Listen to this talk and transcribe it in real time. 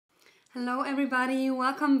Hello everybody,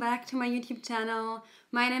 welcome back to my YouTube channel.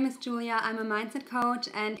 My name is Julia, I'm a mindset coach,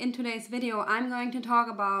 and in today's video I'm going to talk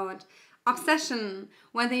about obsession.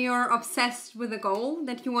 Whether you're obsessed with a goal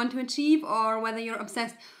that you want to achieve, or whether you're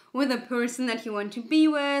obsessed with a person that you want to be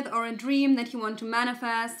with, or a dream that you want to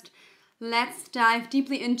manifest. Let's dive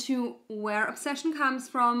deeply into where obsession comes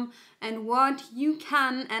from and what you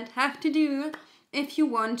can and have to do if you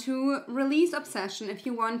want to release obsession, if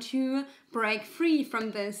you want to break free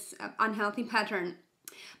from this unhealthy pattern.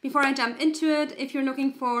 Before I jump into it, if you're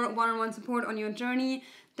looking for one-on-one support on your journey,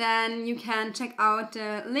 then you can check out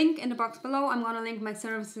the link in the box below. I'm going to link my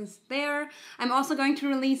services there. I'm also going to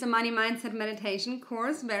release a money mindset meditation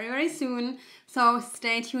course very, very soon. So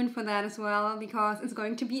stay tuned for that as well, because it's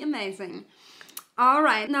going to be amazing.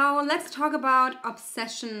 Alright, now let's talk about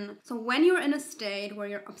obsession. So when you're in a state where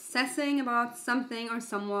you're obsessing about something or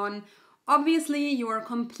someone, obviously you are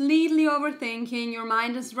completely overthinking, your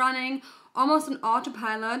mind is running almost on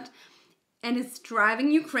autopilot and it's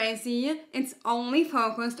driving you crazy. It's only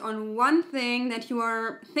focused on one thing that you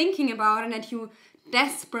are thinking about and that you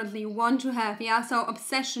desperately want to have. Yeah, so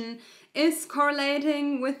obsession is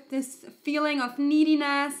correlating with this feeling of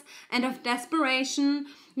neediness and of desperation.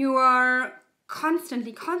 You are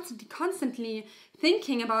constantly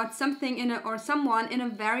thinking about something or someone in a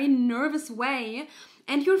very nervous way,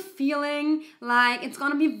 and you're feeling like it's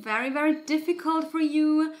gonna be very, very difficult for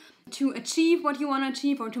you to achieve what you want to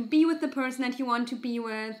achieve or to be with the person that you want to be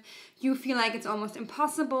with. You feel like it's almost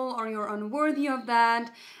impossible or you're unworthy of that,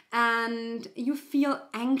 and you feel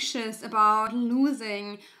anxious about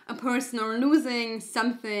losing a person or losing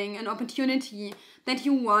something, an opportunity that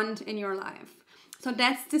you want in your life. So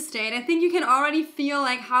that's the state. I think you can already feel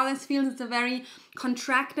like how this feels. It's a very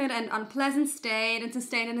contracted and unpleasant state. It's a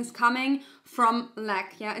state that is coming from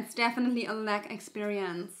lack. Yeah, it's definitely a lack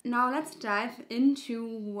experience. Now let's dive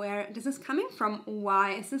into where this is coming from.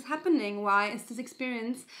 Why is this happening? Why is this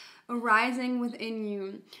experience arising within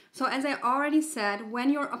you? So as I already said,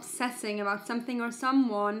 when you're obsessing about something or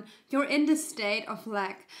someone, you're in this state of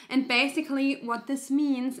lack. And basically what this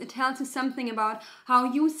means, it tells you something about how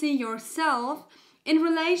you see yourself in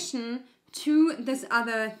relation to this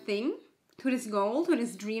other thing, to this goal, to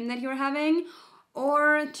this dream that you're having,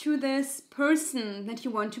 or to this person that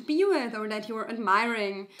you want to be with or that you're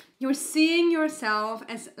admiring. You're seeing yourself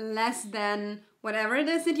as less than whatever it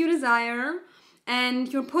is that you desire,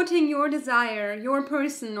 and you're putting your desire, your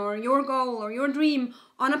person, or your goal, or your dream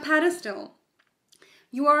on a pedestal.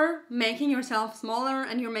 You are making yourself smaller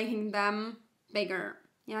and you're making them bigger.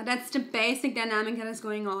 Yeah, that's the basic dynamic that is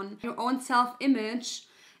going on. Your own self-image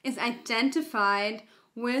is identified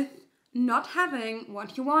with not having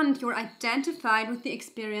what you want. You're identified with the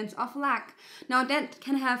experience of lack. Now that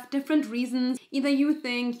can have different reasons. Either you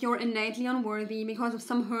think you're innately unworthy because of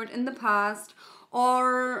some hurt in the past,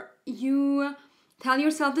 or you tell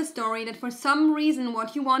yourself the story that for some reason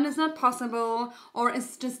what you want is not possible, or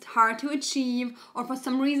is just hard to achieve, or for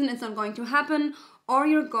some reason it's not going to happen, or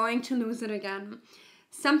you're going to lose it again.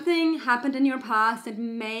 Something happened in your past that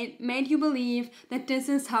made you believe that this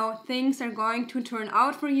is how things are going to turn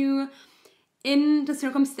out for you in the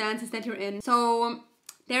circumstances that you're in. So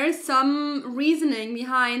there is some reasoning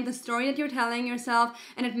behind the story that you're telling yourself,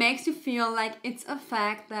 and it makes you feel like it's a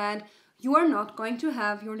fact that you are not going to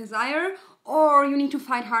have your desire, or you need to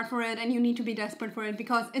fight hard for it and you need to be desperate for it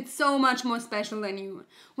because it's so much more special than you,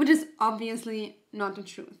 which is obviously not the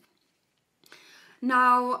truth.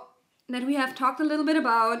 Now that we have talked a little bit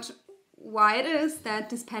about why it is that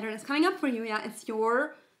this pattern is coming up for you, yeah, it's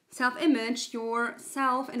your self-image, your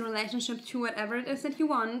self in relationship to whatever it is that you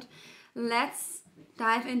want. Let's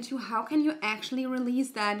dive into how can you actually release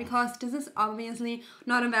that, because this is obviously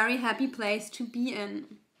not a very happy place to be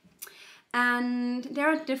in. And there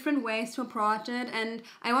are different ways to approach it, and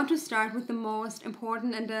I want to start with the most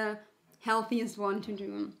important and the healthiest one to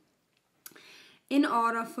do. In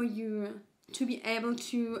order for you to be able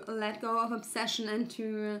to let go of obsession and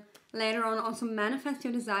to later on also manifest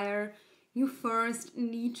your desire, you first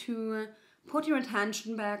need to put your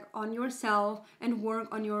attention back on yourself and work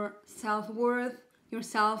on your self-worth, your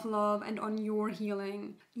self-love, and on your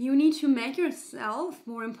healing. You need to make yourself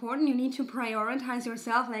more important. You need to prioritize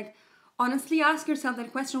yourself. Like, honestly ask yourself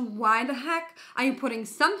that question: why the heck are you putting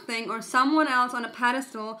something or someone else on a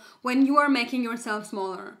pedestal when you are making yourself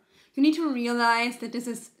smaller? You need to realize that this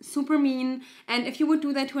is super mean, and if you would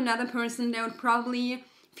do that to another person, they would probably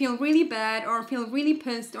feel really bad or feel really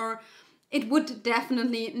pissed, or it would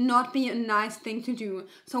definitely not be a nice thing to do.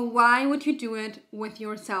 So why would you do it with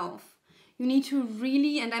yourself? you need to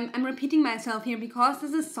really, and I'm repeating myself here because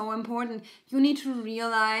this is so important, you need to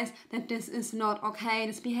realize that this is not okay.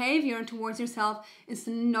 This behavior towards yourself is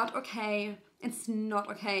not okay. It's not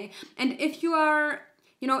okay. And if you are,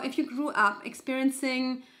 if you grew up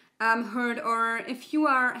experiencing hurt, or if you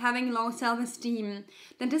are having low self-esteem,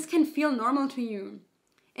 then this can feel normal to you.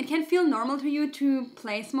 It can feel normal to you to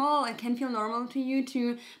play small. It can feel normal to you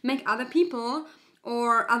to make other people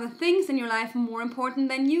or other things in your life more important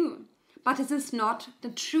than you. But this is not the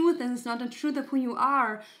truth. This is not the truth of who you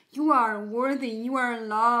are. You are worthy. You are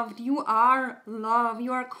loved. You are love.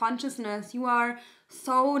 You are consciousness. You are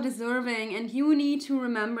so deserving, and you need to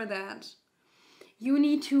remember that. You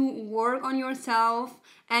need to work on yourself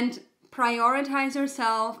and prioritize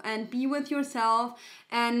yourself and be with yourself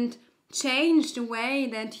and change the way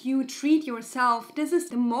that you treat yourself. This is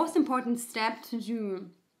the most important step to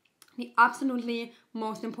do. The absolutely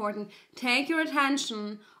most important. Take your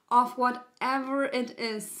attention of whatever it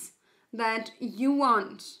is that you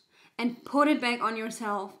want and put it back on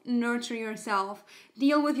yourself. Nurture yourself.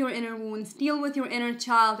 Deal with your inner wounds. Deal with your inner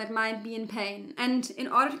child that might be in pain. And in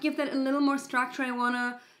order to give that a little more structure, I want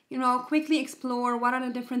to, quickly explore what are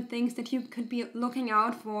the different things that you could be looking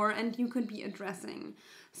out for and you could be addressing.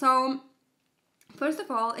 So, first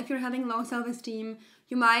of all, if you're having low self-esteem,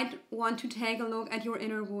 you might want to take a look at your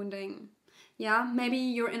inner wounding. Yeah, maybe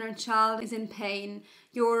your inner child is in pain.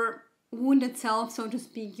 Your wounded self, so to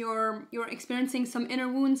speak, you're experiencing some inner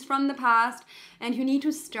wounds from the past, and you need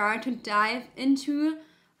to start to dive into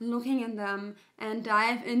looking at them and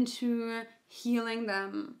dive into healing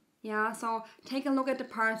them. Yeah, so take a look at the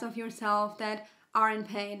parts of yourself that are in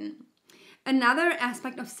pain. Another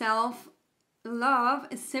aspect of self-love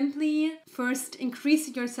is simply first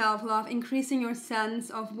increasing your self-love, increasing your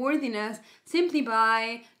sense of worthiness simply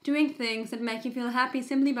by doing things that make you feel happy,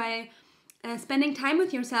 simply by spending time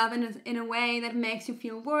with yourself in a way that makes you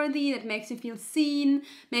feel worthy, that makes you feel seen,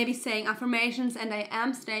 maybe saying affirmations and I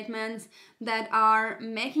am statements that are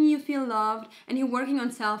making you feel loved, and you're working on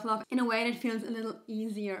self-love in a way that feels a little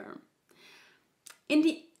easier. In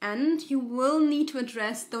the end, you will need to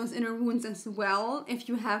address those inner wounds as well if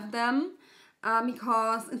you have them,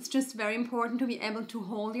 because it's just very important to be able to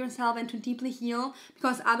hold yourself and to deeply heal,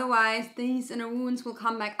 because otherwise these inner wounds will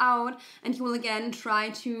come back out and you will again try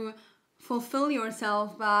to fulfill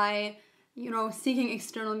yourself by, seeking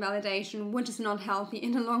external validation, which is not healthy.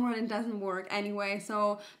 In the long run, it doesn't work anyway.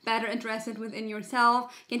 So better address it within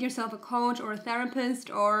yourself. Get yourself a coach or a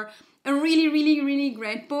therapist or a really, really, really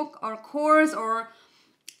great book or course, or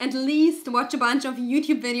at least watch a bunch of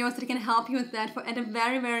YouTube videos that can help you with that at the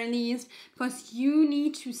very, very least, because you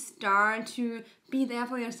need to start to be there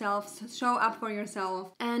for yourself, show up for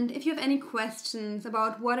yourself. And if you have any questions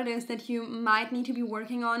about what it is that you might need to be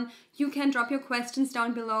working on, you can drop your questions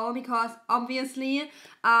down below, because obviously,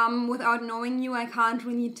 without knowing you, I can't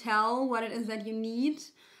really tell what it is that you need,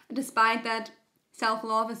 despite that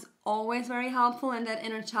self-love is always very helpful and that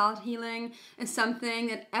inner child healing is something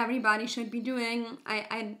that everybody should be doing.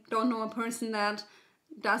 I don't know a person that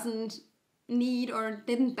doesn't need or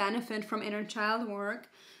didn't benefit from inner child work.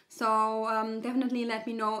 So definitely let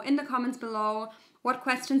me know in the comments below what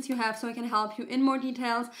questions you have so I can help you in more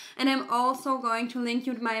details. And I'm also going to link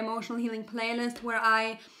you to my emotional healing playlist, where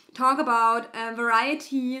I talk about a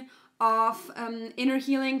variety of inner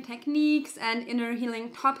healing techniques and inner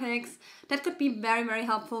healing topics that could be very, very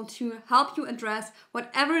helpful to help you address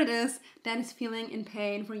whatever it is that is feeling in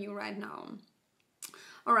pain for you right now.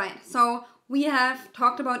 Alright, so we have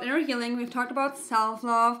talked about inner healing, we've talked about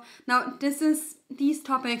self-love. Now these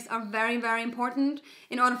topics are very, very important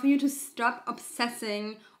in order for you to stop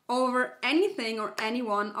obsessing over anything or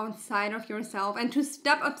anyone outside of yourself, and to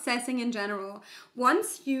stop obsessing in general.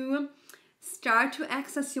 Once you start to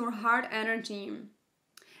access your heart energy,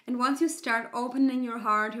 and once you start opening your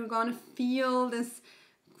heart, you're going to feel this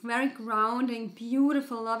very grounding,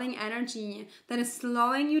 beautiful, loving energy that is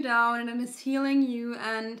slowing you down and that is healing you,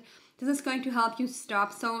 and this is going to help you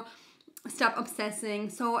stop obsessing.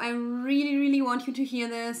 So I really, really want you to hear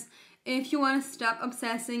this. If you want to stop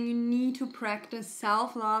obsessing, you need to practice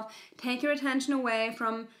self-love. Take your attention away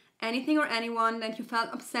from anything or anyone that you felt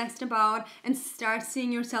obsessed about and start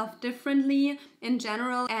seeing yourself differently in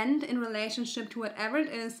general and in relationship to whatever it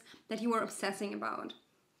is that you are obsessing about.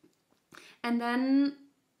 And then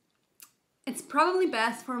it's probably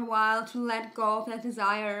best for a while to let go of that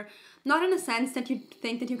desire, not in a sense that you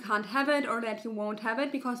think that you can't have it or that you won't have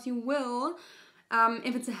it, because you will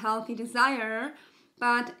if it's a healthy desire,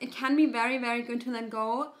 but it can be very, very good to let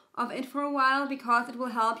go of it for a while, because it will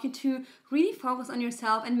help you to really focus on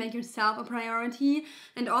yourself and make yourself a priority,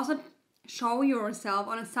 and also show yourself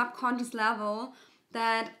on a subconscious level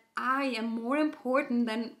that I am more important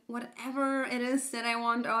than whatever it is that I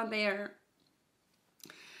want out there.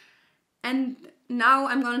 And now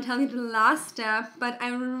I'm going to tell you the last step, but I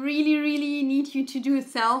really, really need you to do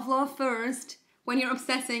self-love first when you're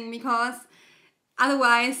obsessing, because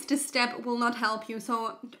otherwise this step will not help you.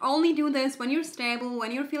 So only do this when you're stable,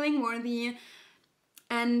 when you're feeling worthy,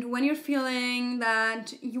 and when you're feeling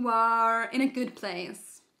that you are in a good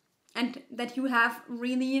place and that you have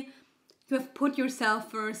put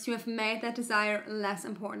yourself first, you have made that desire less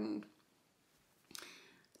important.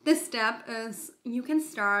 This step is you can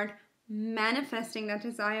start manifesting that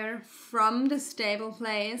desire from the stable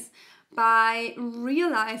place by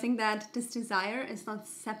realizing that this desire is not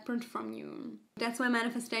separate from you. That's why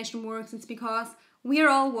manifestation works. It's because we are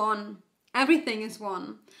all one. Everything is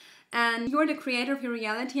one. And you're the creator of your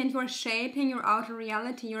reality, and you're shaping your outer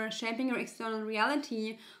reality. You're shaping your external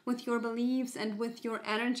reality with your beliefs and with your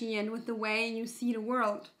energy and with the way you see the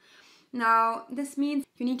world. Now, this means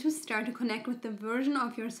you need to start to connect with the version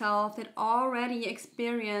of yourself that already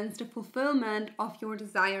experienced the fulfillment of your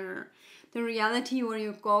desire. The reality where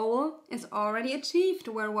your goal is already achieved,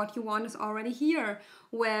 where what you want is already here,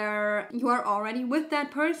 where you are already with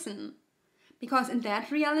that person. Because in that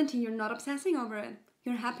reality, you're not obsessing over it.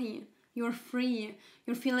 You're happy, you're free,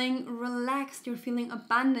 you're feeling relaxed, you're feeling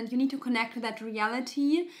abundant. You need to connect to that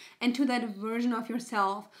reality and to that version of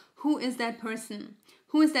yourself. Who is that person?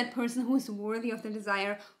 Who is that person who is worthy of the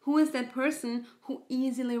desire? Who is that person who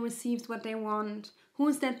easily receives what they want? Who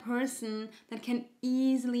is that person that can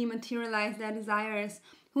easily materialize their desires?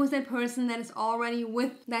 Who is that person that is already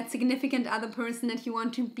with that significant other person that you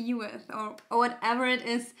want to be with, or whatever it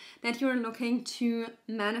is that you're looking to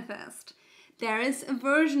manifest? There is a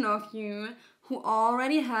version of you who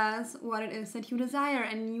already has what it is that you desire,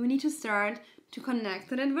 and you need to start to connect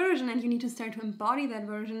to that version, and you need to start to embody that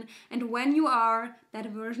version. And when you are that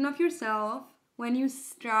version of yourself, when you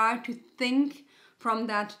start to think from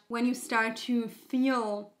that, when you start to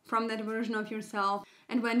feel from that version of yourself,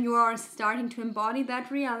 and when you are starting to embody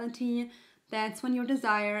that reality, that's when your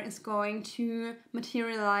desire is going to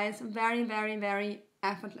materialize very, very, very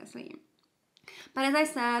effortlessly. But as I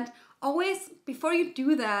said, always before you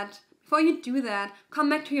do that, come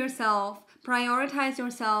back to yourself. Prioritize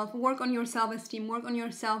yourself, work on your self-esteem, work on your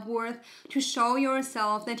self-worth to show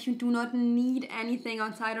yourself that you do not need anything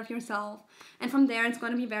outside of yourself. And from there, it's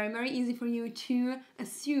going to be very, very easy for you to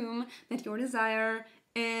assume that your desire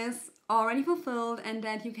is already fulfilled and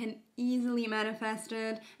that you can easily manifest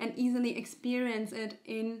it and easily experience it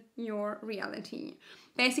in your reality.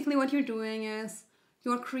 Basically, what you're doing is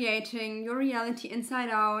you're creating your reality inside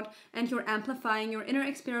out, and you're amplifying your inner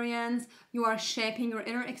experience, you are shaping your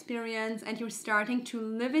inner experience, and you're starting to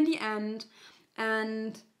live in the end.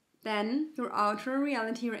 And then your outer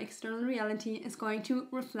reality, your external reality is going to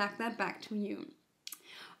reflect that back to you.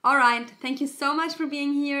 Alright, thank you so much for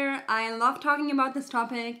being here. I love talking about this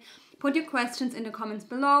topic. Put your questions in the comments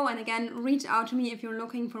below, and again, reach out to me if you're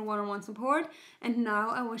looking for one-on-one support. And now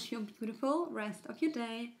I wish you a beautiful rest of your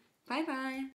day. Bye bye.